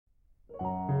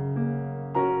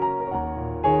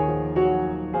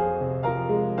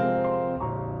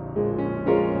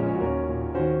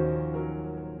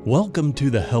Welcome to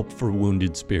the Help for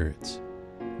Wounded Spirits.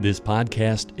 This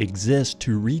podcast exists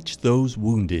to reach those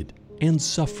wounded and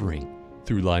suffering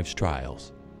through life's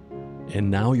trials. And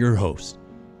now your hosts,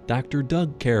 Dr.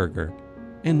 Doug Carragher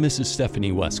and Mrs.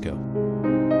 Stephanie Wesco.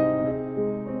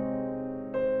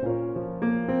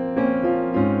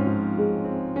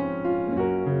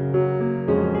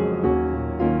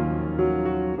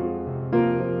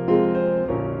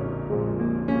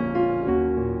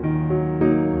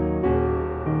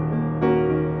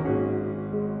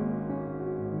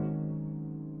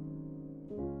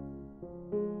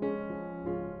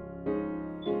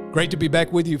 Great to be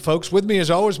back with you, folks. With me,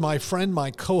 as always, my friend, my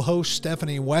co-host,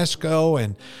 Stephanie Wesco,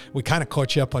 and we kind of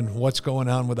caught you up on what's going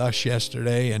on with us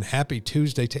yesterday, and happy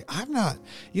Tuesday.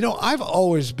 I've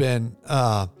always been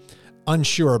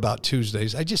unsure about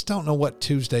Tuesdays. I just don't know what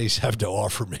Tuesdays have to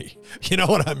offer me. You know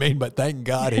what I mean? But thank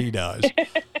God he does.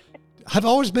 I've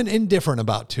always been indifferent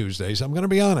about Tuesdays. I'm going to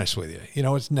be honest with you. You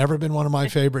know, it's never been one of my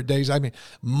favorite days. I mean,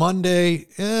 Monday,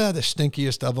 the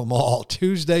stinkiest of them all.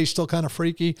 Tuesday, still kind of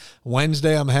freaky.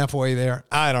 Wednesday, I'm halfway there.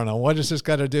 I don't know. What does this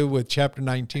got to do with chapter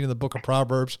 19 of the book of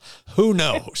Proverbs? Who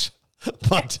knows?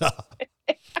 But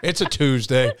it's a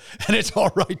Tuesday, and it's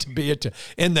all right to be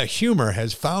and the humor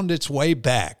has found its way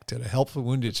back to the Help for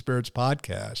Wounded Spirits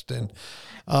podcast. And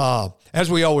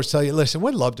as we always tell you, listen,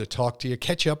 we'd love to talk to you,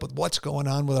 catch up with what's going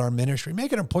on with our ministry,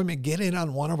 make an appointment, get in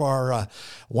on one of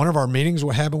our meetings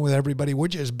we're having with everybody. We're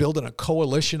just building a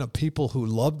coalition of people who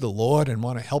love the Lord and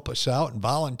want to help us out and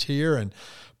volunteer and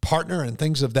partner and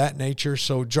things of that nature.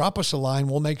 So drop us a line.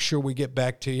 We'll make sure we get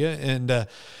back to you. And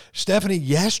Stephanie,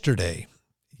 yesterday,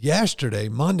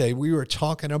 Monday, we were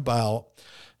talking about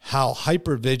how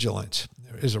hypervigilance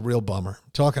is a real bummer.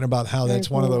 Talking about how that's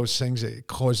one of those things that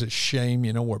causes shame.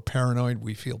 You know, we're paranoid.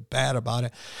 We feel bad about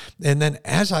it. And then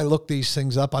as I look these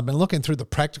things up, I've been looking through the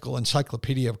Practical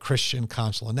Encyclopedia of Christian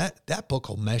Counsel, and that book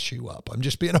will mess you up. I'm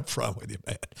just being upfront with you,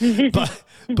 man.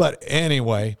 but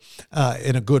anyway,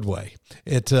 in a good way.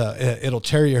 It'll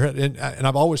tear your head. And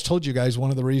I've always told you guys, one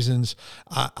of the reasons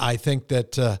I think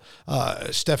that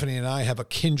Stephanie and I have a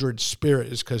kindred spirit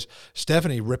is because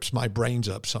Stephanie rips my brains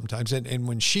up sometimes. And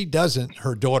when she doesn't,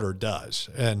 her daughter does.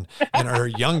 And her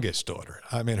youngest daughter.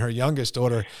 I mean, her youngest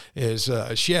daughter is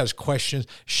she has questions.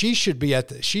 She should be like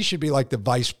the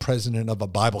vice president of a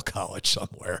Bible college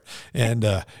somewhere.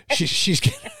 And she's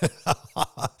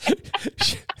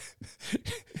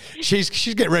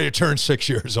getting ready to turn 6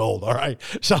 years old. All right.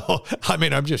 So, I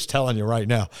mean, I'm just telling you right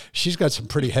now, she's got some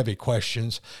pretty heavy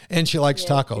questions, and she likes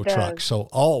taco trucks. So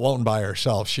all alone by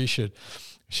herself, she should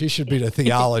be the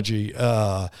theology,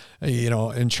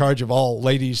 in charge of all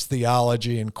ladies'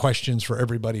 theology and questions for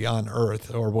everybody on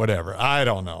earth or whatever. I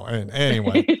don't know. And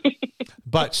anyway,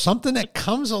 but something that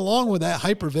comes along with that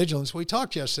hypervigilance, we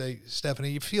talked yesterday,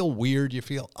 Stephanie, you feel weird, you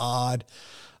feel odd.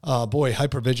 Boy,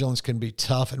 hypervigilance can be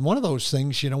tough. And one of those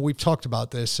things, we've talked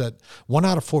about this, that 1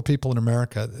 out of 4 people in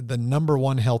America, the number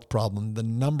one health problem, the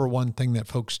number one thing that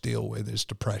folks deal with is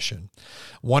depression.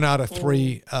 1 out of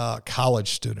 3 college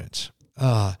students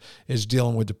is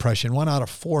dealing with depression. 1 out of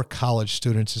 4 college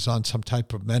students is on some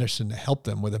type of medicine to help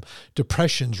them with them.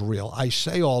 Depression's real. I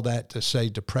say all that to say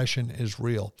depression is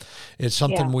real. It's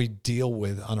something we deal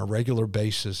with on a regular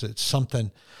basis. It's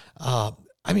something,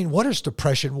 what is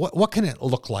depression? What can it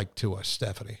look like to us,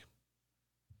 Stephanie?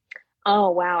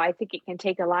 Oh, wow. I think it can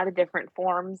take a lot of different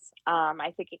forms.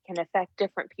 I think it can affect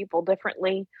different people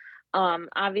differently.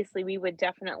 Obviously, we would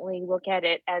definitely look at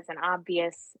it as an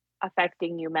obvious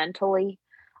affecting you mentally,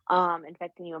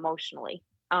 affecting you emotionally.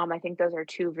 I think those are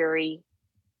two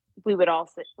we would all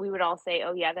say,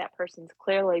 oh yeah, that person's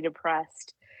clearly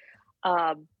depressed,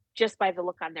 just by the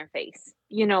look on their face,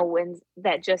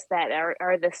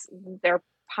 their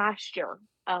posture,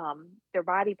 their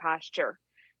body posture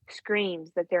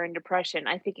screams that they're in depression.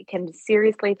 I think it can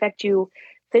seriously affect you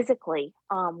physically,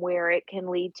 where it can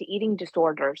lead to eating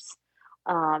disorders.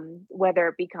 Whether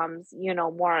it becomes,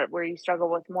 more where you struggle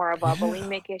with more of a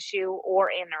bulimic issue or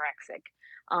anorexic.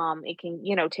 It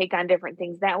can, take on different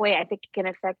things that way. I think it can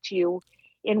affect you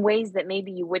in ways that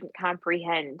maybe you wouldn't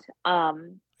comprehend.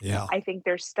 I think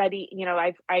there's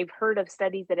I've heard of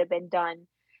studies that have been done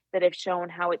that have shown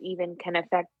how it even can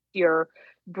affect your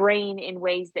brain in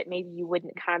ways that maybe you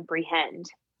wouldn't comprehend,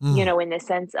 in the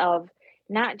sense of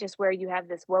not just where you have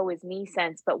this woe is me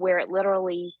sense, but where it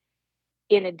literally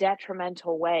in a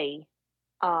detrimental way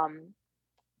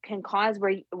can cause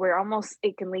where almost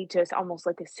it can lead to almost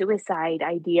like a suicide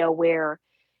idea where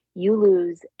you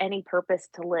lose any purpose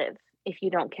to live if you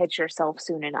don't catch yourself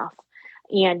soon enough.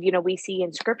 And, we see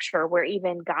in scripture where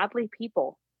even godly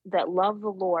people that love the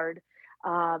Lord,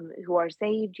 who are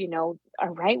saved,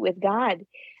 are right with God,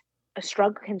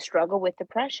 can struggle with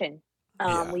depression.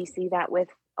 Yeah. We see that with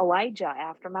Elijah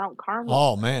after Mount Carmel.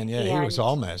 Oh man, yeah, he was And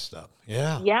all messed up.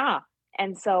 Yeah. yeah.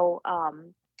 And so,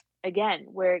 again,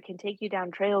 where it can take you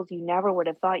down trails you never would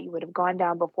have thought you would have gone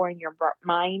down before in your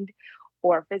mind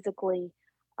or physically,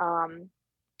 and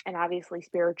obviously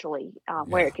spiritually,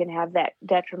 where Yeah. it can have that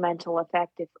detrimental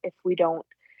effect if we don't.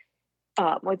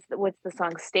 What's the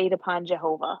song? Stayed upon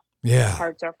Jehovah. Yeah.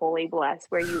 Hearts are fully blessed.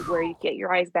 Where you get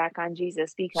your eyes back on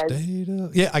Jesus because Stayed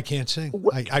up. Yeah, I can't sing.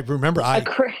 w- I remember a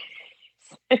Chris.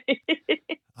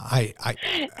 I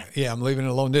yeah, I'm leaving it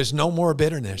alone. There's no more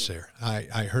bitterness there.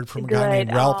 I heard from a guy Good.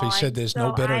 named Ralph. Oh, He said there's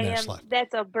no bitterness left.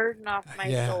 That's a burden off my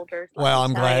Yeah. shoulders. Well,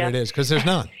 I'm glad it is because there's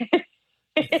none.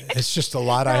 It's just a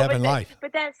lot I No, have in life.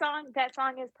 but that song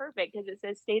is perfect because it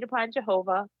says, "Stayed upon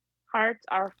Jehovah, hearts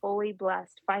are fully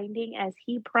blessed, finding as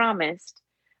He promised,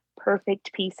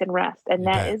 perfect peace and rest." And You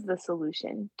that bet. is the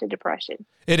solution to depression.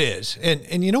 It is.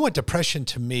 And you know what, depression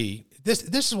to me, this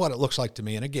is what it looks like to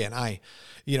me. And again,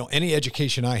 any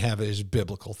education I have is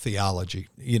biblical theology.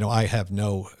 I have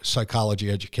no psychology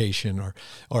education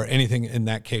or anything in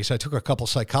that case. I took a couple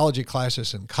psychology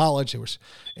classes in college.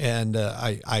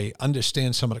 I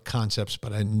understand some of the concepts,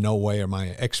 but in no way am I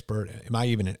an expert. Am I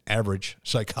even an average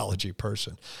psychology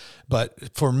person?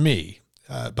 But for me,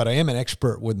 but I am an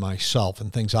expert with myself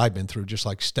and things I've been through, just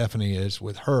like Stephanie is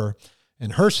with her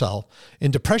and herself.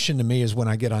 And depression to me is when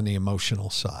I get on the emotional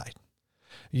side.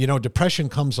 Depression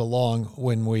comes along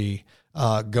when we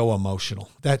go emotional.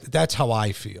 That's how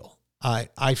I feel.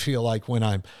 I feel like when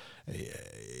I'm,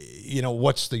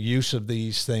 what's the use of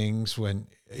these things when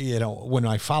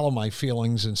I follow my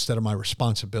feelings instead of my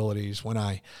responsibilities, when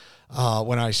I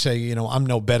say, I'm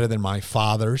no better than my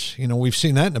fathers. We've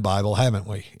seen that in the Bible, haven't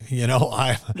we?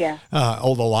 Yeah.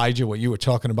 Old Elijah, what you were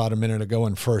talking about a minute ago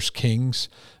in 1 Kings,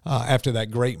 after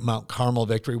that great Mount Carmel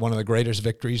victory, one of the greatest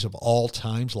victories of all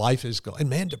times, life is going, and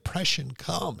man, depression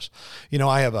comes.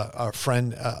 I have a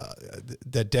friend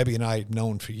that Debbie and I had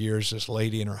known for years, this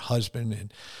lady and her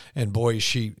husband, and boy,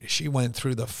 she went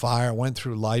through the fire, went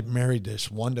through life, married this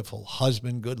wonderful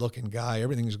husband, good-looking guy,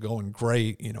 everything's going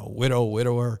great,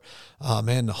 widower.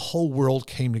 Man, the whole world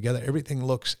came together. Everything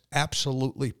looks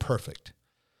absolutely perfect.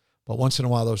 But once in a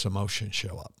while, those emotions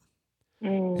show up.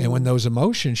 And when those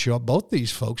emotions show up, both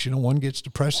these folks, one gets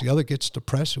depressed, the other gets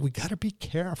depressed. We got to be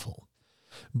careful.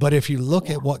 But if you look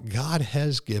at what God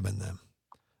has given them,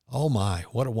 oh my,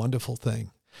 what a wonderful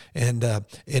thing. And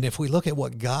if we look at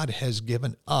what God has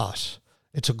given us,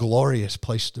 it's a glorious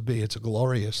place to be. It's a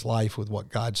glorious life with what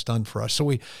God's done for us. So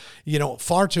we,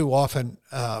 far too often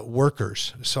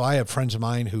workers. So I have friends of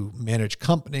mine who manage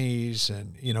companies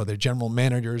and, they're general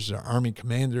managers, they're army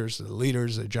commanders, they're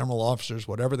leaders, they're general officers,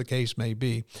 whatever the case may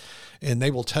be. And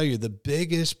they will tell you the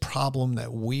biggest problem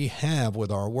that we have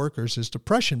with our workers is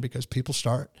depression because people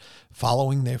start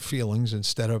following their feelings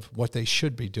instead of what they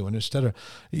should be doing, instead of,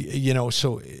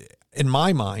 so in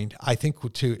my mind, I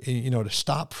think to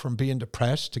stop from being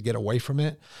depressed, to get away from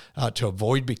it, to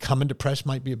avoid becoming depressed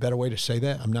might be a better way to say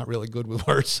that. I'm not really good with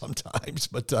words sometimes,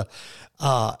 but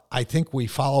I think we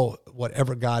follow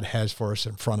whatever God has for us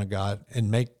in front of God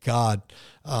and make God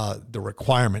the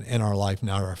requirement in our life,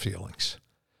 not our feelings.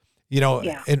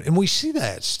 Yeah. And we see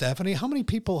that, Stephanie. How many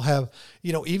people have,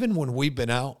 even when we've been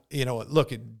out,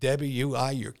 look at Debbie,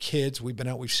 your kids, we've been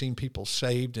out, we've seen people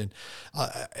saved. And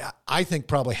I think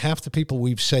probably half the people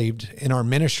we've saved in our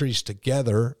ministries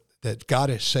together that God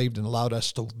has saved and allowed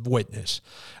us to witness.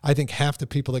 I think half the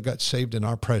people that got saved in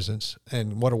our presence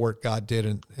and what a work God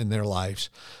did in their lives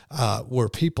were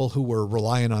people who were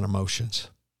relying on emotions.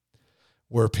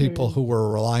 Were people who were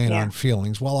relying on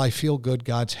feelings. Well, I feel good.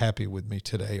 God's happy with me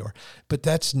today. But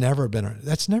that's never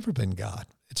been God.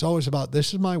 It's always about,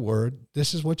 this is my word.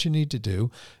 This is what you need to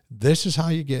do. This is how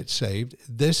you get saved.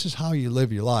 This is how you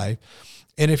live your life.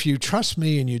 And if you trust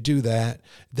me and you do that,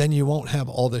 then you won't have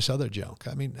all this other junk.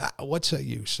 I mean, what say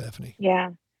you, Stephanie? Yeah.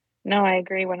 No, I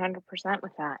agree 100%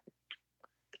 with that.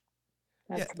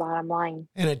 That's the bottom line.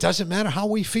 And it doesn't matter how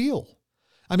we feel.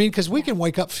 I mean, because we can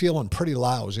wake up feeling pretty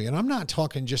lousy, and I'm not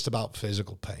talking just about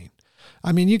physical pain.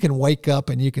 I mean, you can wake up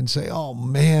and you can say, oh,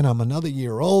 man, I'm another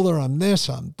year older. I'm this,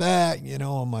 I'm that. In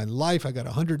my life, I got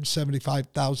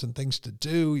 175,000 things to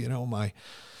do.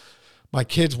 My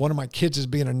kids, one of my kids is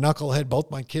being a knucklehead.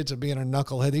 Both my kids are being a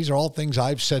knucklehead. These are all things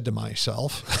I've said to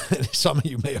myself. Some of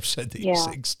you may have said these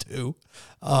things too.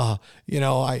 I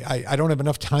don't have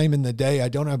enough time in the day. I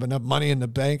don't have enough money in the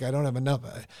bank. I don't have enough,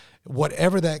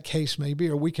 whatever that case may be.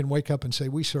 Or we can wake up and say,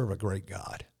 we serve a great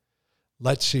God.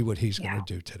 Let's see what he's going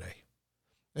to do today.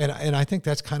 And I think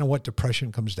that's kind of what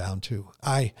depression comes down to.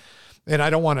 I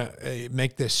don't want to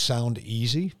make this sound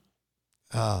easy.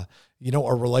 A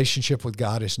relationship with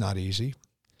God is not easy.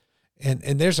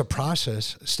 And there's a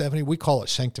process, Stephanie, we call it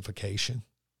sanctification.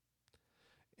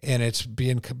 And it's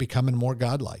becoming more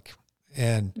godlike.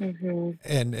 And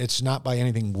and it's not by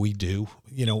anything we do.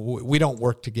 We don't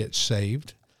work to get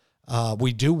saved.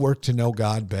 We do work to know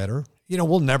God better.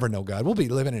 We'll never know God. We'll be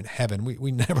living in heaven.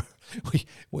 We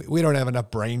don't have enough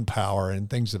brain power and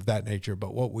things of that nature.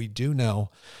 But what we do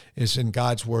know is in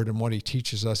God's word and what he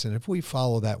teaches us. And if we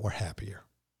follow that, we're happier.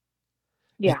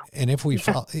 Yeah. And if we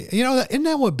follow, isn't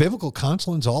that what biblical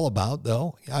counseling's all about,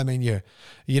 though? I mean,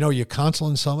 you're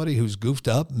counseling somebody who's goofed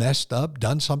up, messed up,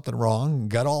 done something wrong,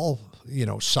 got all,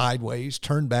 sideways,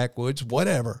 turned backwards,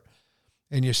 whatever.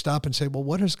 And you stop and say, well,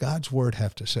 what does God's word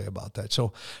have to say about that?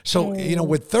 So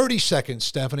with 30 seconds,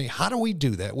 Stephanie, how do we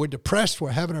do that? We're depressed.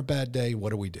 We're having a bad day. What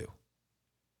do we do?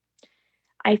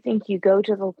 I think you go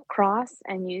to the cross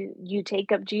and you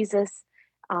take up Jesus'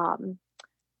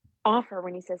 offer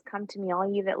when he says, come to me, all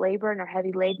you that labor and are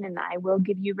heavy laden, and I will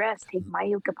give you rest. Take my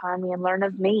yoke upon me and learn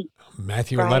of me.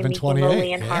 Matthew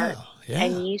 11:28.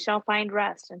 And ye shall find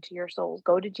rest unto your souls.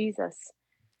 Go to Jesus.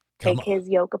 Take his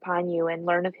yoke upon you and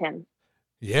learn of him.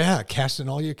 Yeah, casting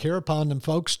all your care upon them,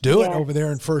 folks. Do it over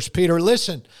there in 1 Peter.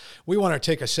 Listen, we want to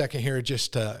take a second here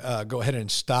just to go ahead and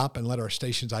stop and let our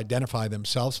stations identify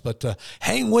themselves. But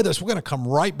hang with us. We're going to come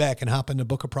right back and hop in the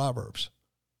book of Proverbs.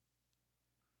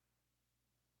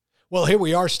 Well, here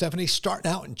we are, Stephanie, starting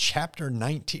out in chapter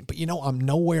 19. But, I'm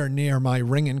nowhere near my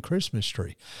ringing Christmas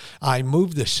tree. I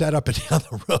moved the setup in the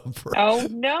other room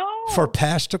for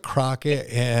Pastor Crockett.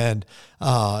 And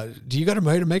do you got a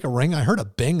way to make a ring? I heard a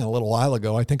bing a little while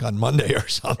ago, I think on Monday or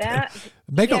something.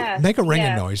 Make a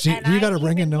ringing noise. Do you got a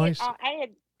ringing noise?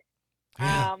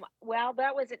 Well,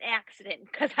 that was an accident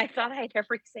because I thought I had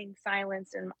everything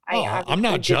silenced, and I'm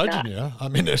not judging you. I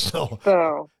mean, there's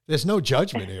no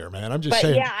judgment here, man. I'm just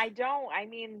saying. Yeah, I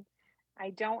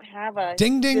don't have a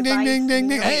ding, ding, ding, ding, ding,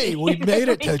 ding. Hey, we made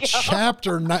it to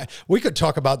chapter 9. We could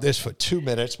talk about this for 2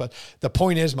 minutes, but the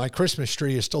point is my Christmas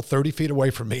tree is still 30 feet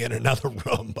away from me in another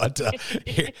room. But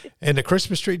and the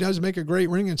Christmas tree does make a great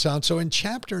ringing sound. So in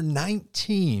chapter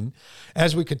 19,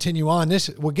 as we continue on,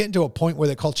 we're getting to a point where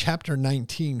they call chapter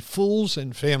 19 Fools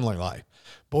and Family Life.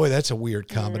 Boy, that's a weird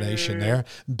combination there.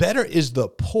 Better is the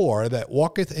poor that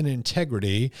walketh in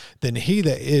integrity than he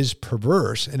that is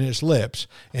perverse in his lips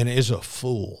and is a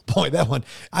fool. Boy, that one,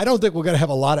 I don't think we're going to have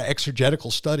a lot of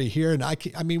exegetical study here. And I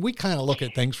mean, we kind of look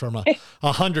at things from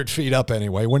 100 feet up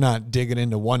anyway. We're not digging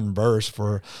into one verse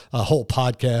for a whole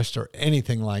podcast or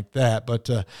anything like that. But,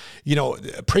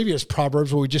 previous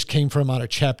Proverbs where we just came from out of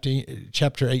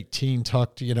chapter 18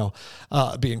 talked,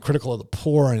 being critical of the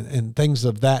poor and things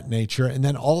of that nature. And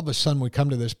then all of a sudden we come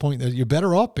to this point that you're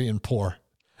better off being poor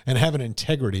and having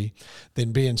integrity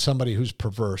than being somebody who's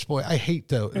perverse. Boy, I hate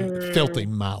the filthy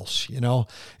mouse,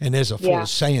 and there's a fool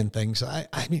saying things. I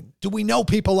mean, do we know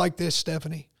people like this,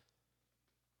 Stephanie?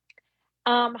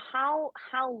 How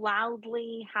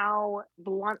loudly, how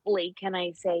bluntly can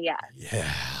I say yes?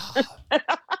 Yeah.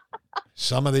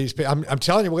 Some of these people, I'm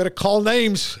telling you, we're going to call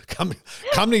names. Come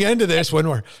the end of this when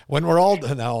we're all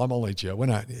done. No, I'm only joking. We're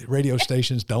not radio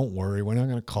stations. Don't worry, we're not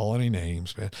going to call any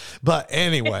names, man. But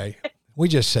anyway, we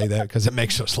just say that because it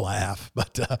makes us laugh.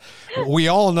 But we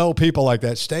all know people like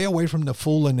that. Stay away from the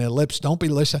fool in their lips. Don't be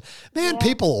listening. Man,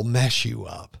 people will mess you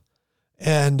up.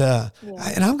 And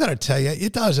I'm going to tell you,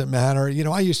 it doesn't matter.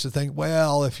 I used to think,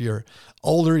 well, if you're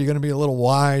older, you're going to be a little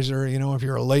wiser. If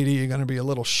you're a lady, you're going to be a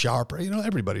little sharper.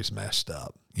 Everybody's messed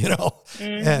up,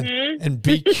 and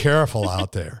be careful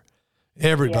out there.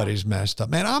 Everybody's messed up.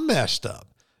 Man, I'm messed up.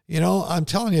 I'm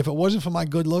telling you, if it wasn't for my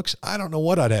good looks, I don't know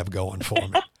what I'd have going for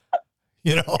me,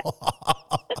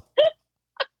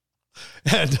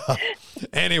 And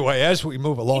anyway, as we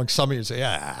move along, some of you say,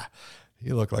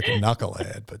 you look like a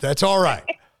knucklehead, but that's all right.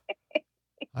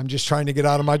 I'm just trying to get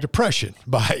out of my depression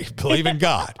by believing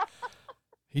God.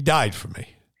 He died for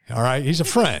me. All right. He's a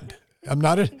friend. I'm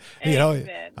not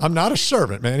I'm not a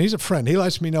servant, man. He's a friend. He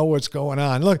lets me know what's going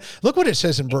on. Look what it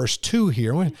says in verse 2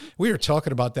 here. When we were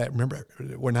talking about that, remember,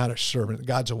 we're not a servant.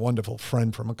 God's a wonderful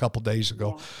friend from a couple days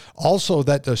ago. Yeah. Also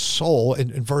that the soul,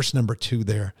 in verse number 2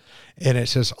 there, and it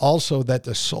says, also that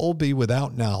the soul be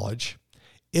without knowledge,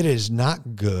 it is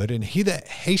not good, and he that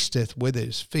hasteth with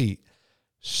his feet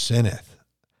sinneth.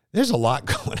 There's a lot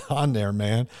going on there,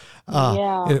 man.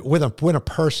 When a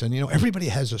person, everybody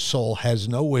has a soul, has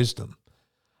no wisdom.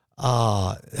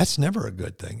 That's never a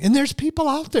good thing. And there's people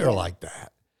out there like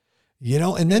that.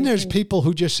 And then there's people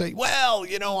who just say, well,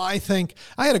 I think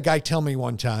I had a guy tell me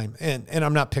one time, and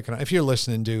I'm not picking on, if you're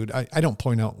listening, dude, I don't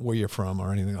point out where you're from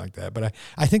or anything like that, but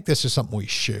I think this is something we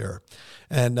share.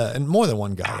 And more than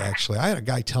one guy, actually. I had a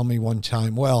guy tell me one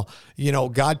time, well,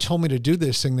 God told me to do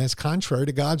this thing that's contrary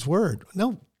to God's word.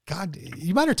 No, God,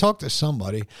 you better talk to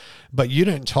somebody, but you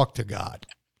didn't talk to God.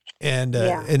 And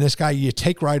this guy, you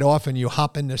take right off and you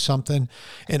hop into something,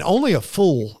 and only a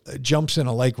fool jumps in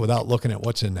a lake without looking at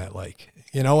what's in that lake.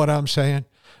 You know what I'm saying?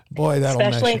 Boy, that'll mess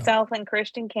you up. Especially Southland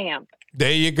Christian Camp.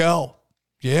 There you go.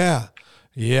 Yeah.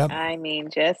 Yep. I mean,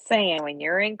 just saying, when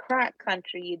you're in croc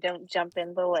country, you don't jump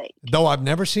in the lake. Though I've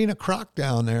never seen a croc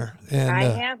down there. And I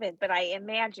haven't, but I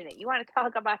imagine it. You want to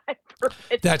talk about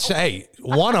that's, hey,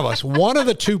 one of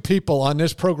the two people on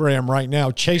this program right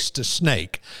now chased a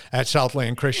snake at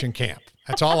Southland Christian Camp.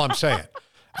 That's all I'm saying.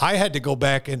 I had to go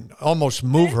back and almost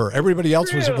move her. Everybody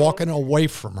else was walking away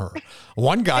from her.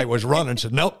 One guy was running and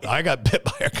said, nope, I got bit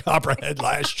by a copperhead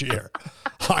last year.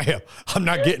 I'm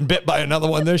not getting bit by another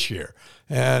one this year.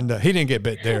 And he didn't get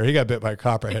bit there. He got bit by a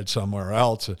copperhead somewhere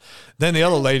else. Then the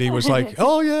other lady was like,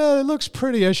 oh, yeah, it looks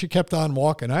pretty, as she kept on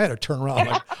walking. I had to turn around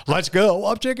like, let's go.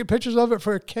 I'm taking pictures of it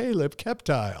for Caleb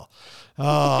Keptile.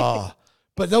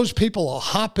 But those people will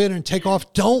hop in and take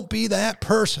off. Don't be that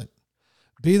person.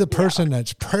 Be the person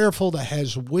that's prayerful, that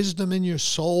has wisdom in your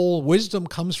soul. Wisdom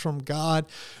comes from God.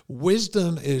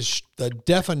 Wisdom is the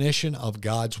definition of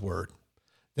God's word.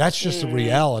 That's just the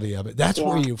reality of it. That's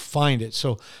where you find it.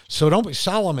 So don't be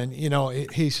Solomon.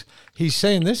 He's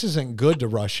saying this isn't good to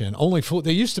rush in.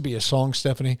 There used to be a song,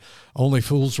 Stephanie, "Only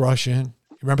Fools Rush In."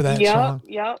 You remember that song?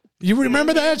 Yep. You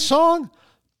remember that song?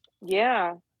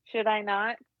 Yeah. Should I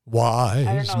not? Wise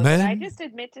I don't know. men Did I just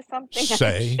admit to something?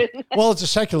 say. Well, it's a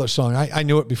secular song. I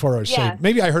knew it before I was saved.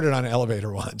 Maybe I heard it on an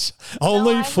elevator once.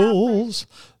 Only fools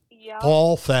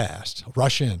fall fast.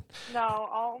 Rush in. No,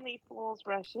 only fools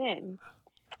rush in.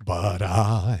 But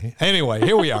anyway,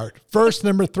 here we are. Verse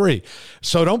number 3.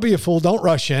 So don't be a fool. Don't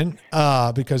rush in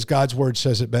because God's word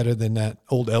says it better than that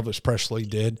old Elvis Presley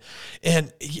did.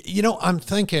 And, I'm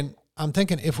thinking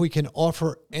if we can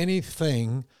offer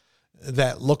anything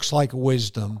that looks like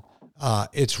wisdom,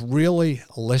 it's really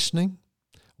listening,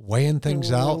 weighing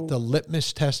things out, the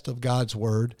litmus test of God's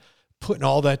word, putting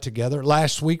all that together.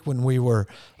 Last week when we were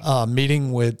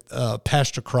meeting with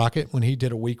Pastor Crockett, when he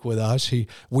did a week with us,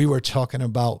 we were talking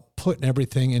about putting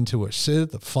everything into a sieve,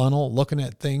 the funnel, looking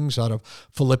at things out of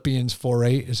Philippians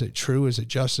 4:8. Is it true? Is it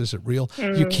just? Is it real?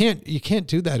 You can't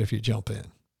do that if you jump in.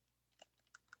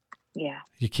 Yeah.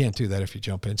 You can't do that if you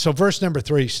jump in. So verse number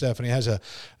 3, Stephanie, has a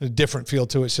different feel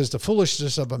to it. It says, the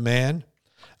foolishness of a man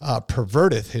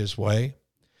perverteth his way,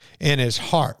 and his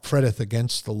heart fretteth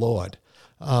against the Lord.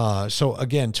 So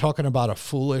again, talking about a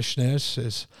foolishness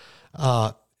is,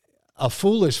 a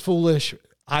fool is foolish,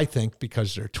 I think,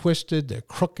 because they're twisted, they're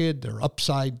crooked, they're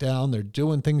upside down, they're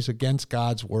doing things against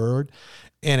God's word,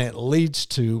 and it leads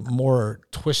to more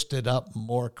twisted up,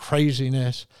 more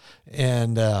craziness.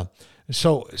 And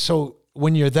so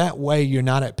when you're that way, you're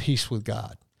not at peace with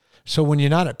God. So when you're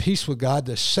not at peace with God,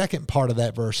 the second part of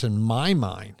that verse, in my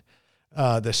mind,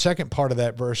 the second part of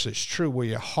that verse is true, where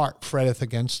your heart fretteth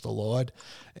against the Lord.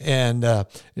 And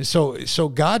so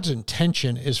God's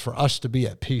intention is for us to be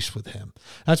at peace with him.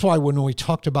 That's why when we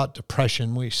talked about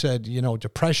depression, we said,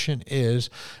 depression is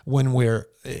when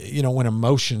when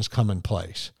emotions come in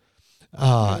place.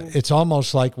 It's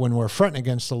almost like when we're fretting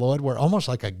against the Lord, we're almost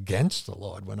like against the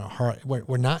Lord when our heart,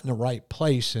 we're not in the right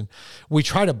place, and we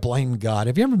try to blame God.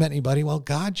 Have you ever met anybody? Well,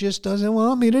 God just doesn't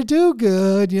want me to do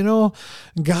good.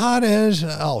 God is,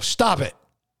 stop it.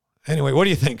 Anyway, what do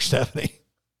you think, Stephanie?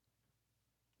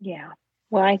 Yeah.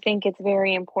 Well, I think it's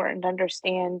very important to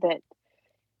understand that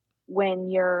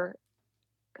when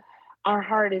our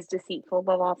heart is deceitful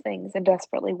above all things and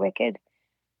desperately wicked.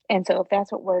 And so if that's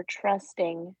what we're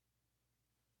trusting,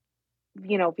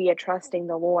 via trusting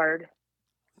the Lord,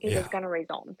 it is going to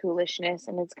result in foolishness,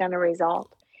 and it's going to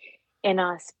result in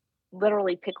us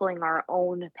literally pickling our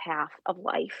own path of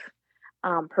life,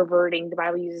 perverting. The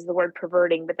Bible uses the word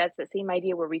perverting, but that's the same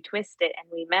idea where we twist it and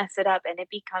we mess it up, and it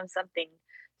becomes something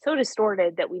so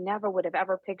distorted that we never would have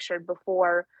ever pictured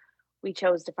before we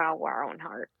chose to follow our own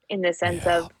heart, in the sense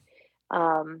of,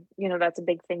 that's a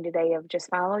big thing today, of just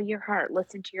follow your heart,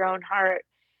 listen to your own heart.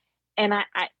 And I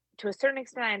to a certain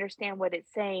extent, I understand what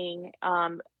it's saying,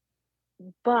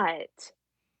 but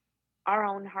our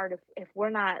own heart, if we're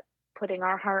not putting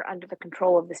our heart under the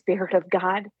control of the Spirit of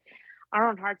God, our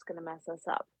own heart's going to mess us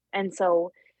up. And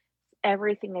so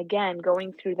everything, again,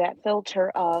 going through that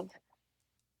filter of,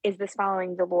 is this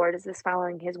following the Lord? Is this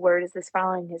following his word? Is this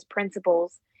following his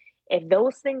principles? If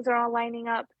those things are all lining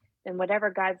up, then whatever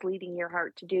God's leading your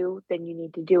heart to do, then you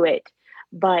need to do it.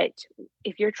 But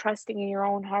if you're trusting in your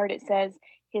own heart, it says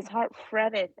his heart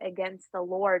fretteth against the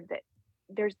Lord, that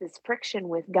there's this friction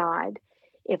with God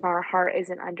if our heart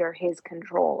isn't under his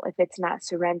control, if it's not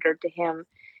surrendered to him,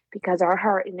 because our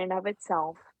heart in and of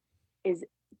itself is,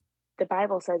 the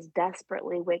Bible says,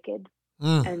 desperately wicked.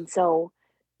 And so,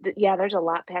 there's a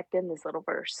lot packed in this little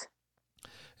verse.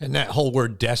 And that whole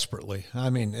word desperately, I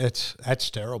mean, that's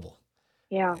terrible.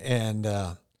 Yeah. And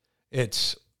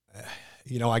it's,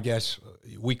 I guess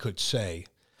we could say,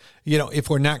 if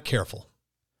we're not careful,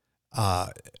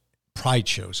 pride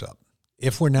shows up.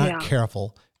 If we're not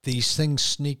careful, these things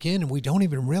sneak in and we don't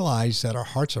even realize that our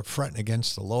hearts are fretting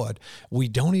against the Lord. We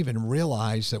don't even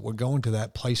realize that we're going to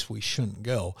that place we shouldn't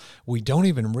go. We don't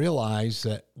even realize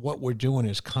that what we're doing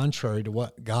is contrary to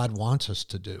what God wants us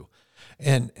to do.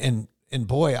 And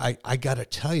boy, I got to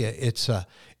tell you,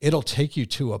 it'll take you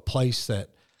to a place that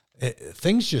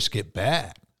things just get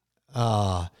bad.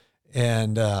 I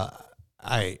don't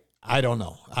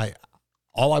know.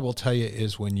 All I will tell you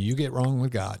is when you get wrong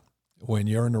with God, when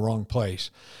you're in the wrong place,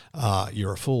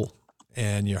 you're a fool,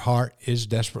 and your heart is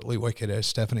desperately wicked, as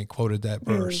Stephanie quoted that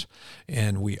verse.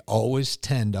 And we always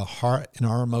tend, our heart and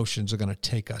our emotions are going to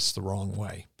take us the wrong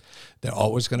way. They're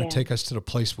always going to take us to the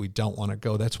place we don't want to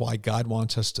go. That's why God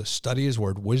wants us to study his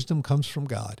word. Wisdom comes from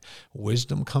God.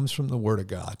 Wisdom comes from the word of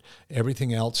God.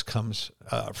 Everything else comes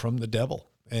from the devil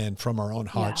and from our own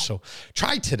hearts. So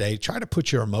try to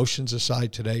put your emotions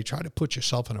aside today. Try to put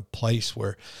yourself in a place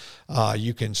where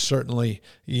you can certainly,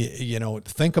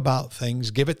 think about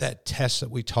things. Give it that test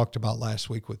that we talked about last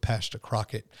week with Pastor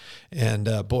Crockett. And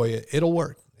boy, it'll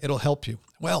work. It'll help you.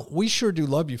 Well, we sure do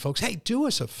love you, folks. Hey, do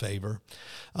us a favor.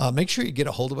 Make sure you get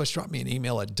a hold of us. Drop me an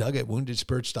email at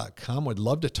doug@woundedspirits.com. We'd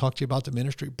love to talk to you about the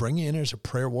ministry. Bring you in as a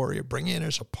prayer warrior. Bring you in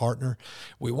as a partner.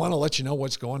 We want to let you know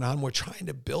what's going on. We're trying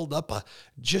to build up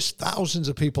just thousands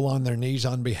of people on their knees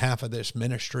on behalf of this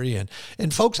ministry.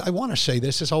 And folks, I want to say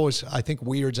this is always, I think,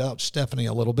 weirds out Stephanie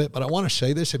a little bit, but I want to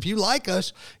say this. If you like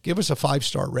us, give us a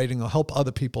 5-star rating. It'll help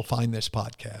other people find this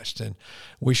podcast. And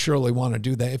we surely want to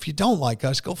do that. If you don't like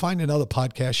us, go find another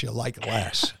podcast you like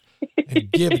less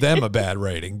and give them a bad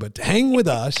rating, but hang with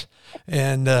us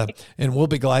and we'll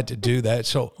be glad to do that.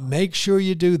 So make sure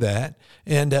you do that.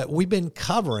 And we've been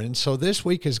covering, so this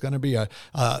week is going to be a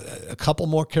couple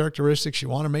more characteristics. You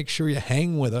want to make sure you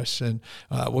hang with us, and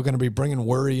we're going to be bringing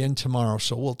worry in tomorrow.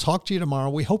 So we'll talk to you tomorrow.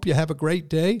 We hope you have a great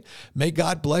day. May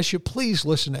God bless you. Please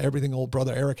listen to everything old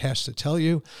brother Eric has to tell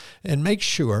you, and make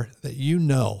sure that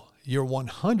you're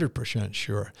 100%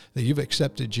 sure that you've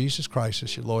accepted Jesus Christ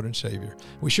as your Lord and Savior.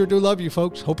 We sure do love you,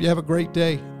 folks. Hope you have a great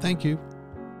day. Thank you.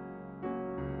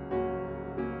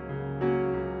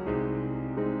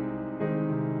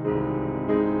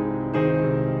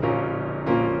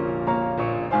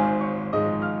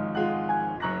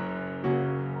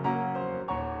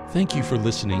 Thank you for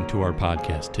listening to our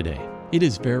podcast today. It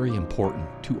is very important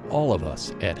to all of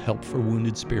us at Help for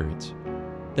Wounded Spirits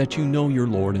that you know your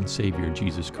Lord and Savior,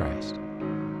 Jesus Christ.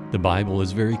 The Bible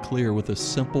is very clear with a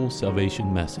simple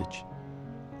salvation message.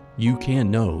 You can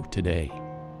know today.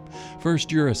 First,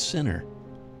 you're a sinner,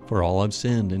 for all have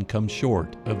sinned and come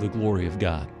short of the glory of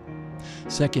God.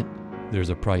 Second, there's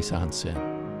a price on sin,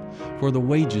 for the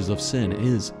wages of sin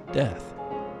is death.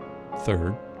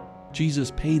 Third,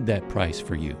 Jesus paid that price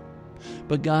for you.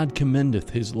 But God commendeth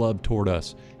his love toward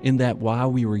us, in that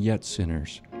while we were yet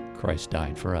sinners, Christ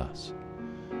died for us.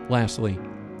 Lastly,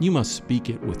 you must speak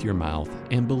it with your mouth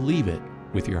and believe it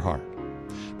with your heart,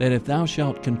 that if thou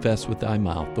shalt confess with thy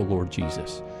mouth the Lord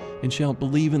Jesus, and shalt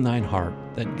believe in thine heart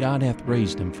that God hath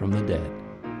raised him from the dead,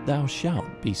 thou shalt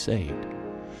be saved.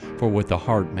 For with the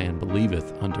heart man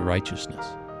believeth unto righteousness,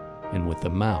 and with the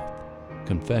mouth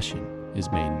confession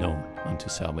is made known unto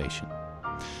salvation.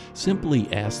 Simply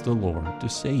ask the Lord to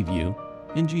save you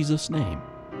in Jesus' name,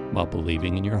 while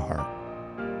believing in your heart,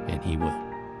 and he will.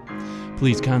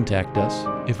 Please contact us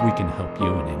if we can help you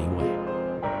in any way.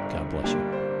 God bless you.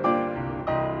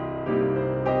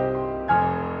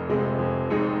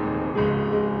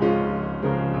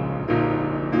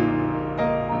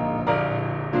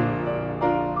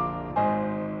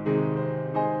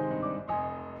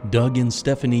 Doug and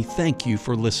Stephanie, thank you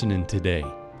for listening today.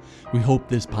 We hope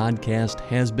this podcast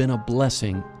has been a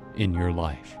blessing in your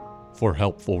life. For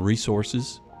helpful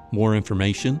resources, more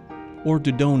information, or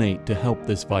to donate to help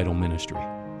this vital ministry,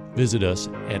 visit us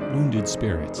at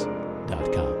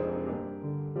woundedspirits.com.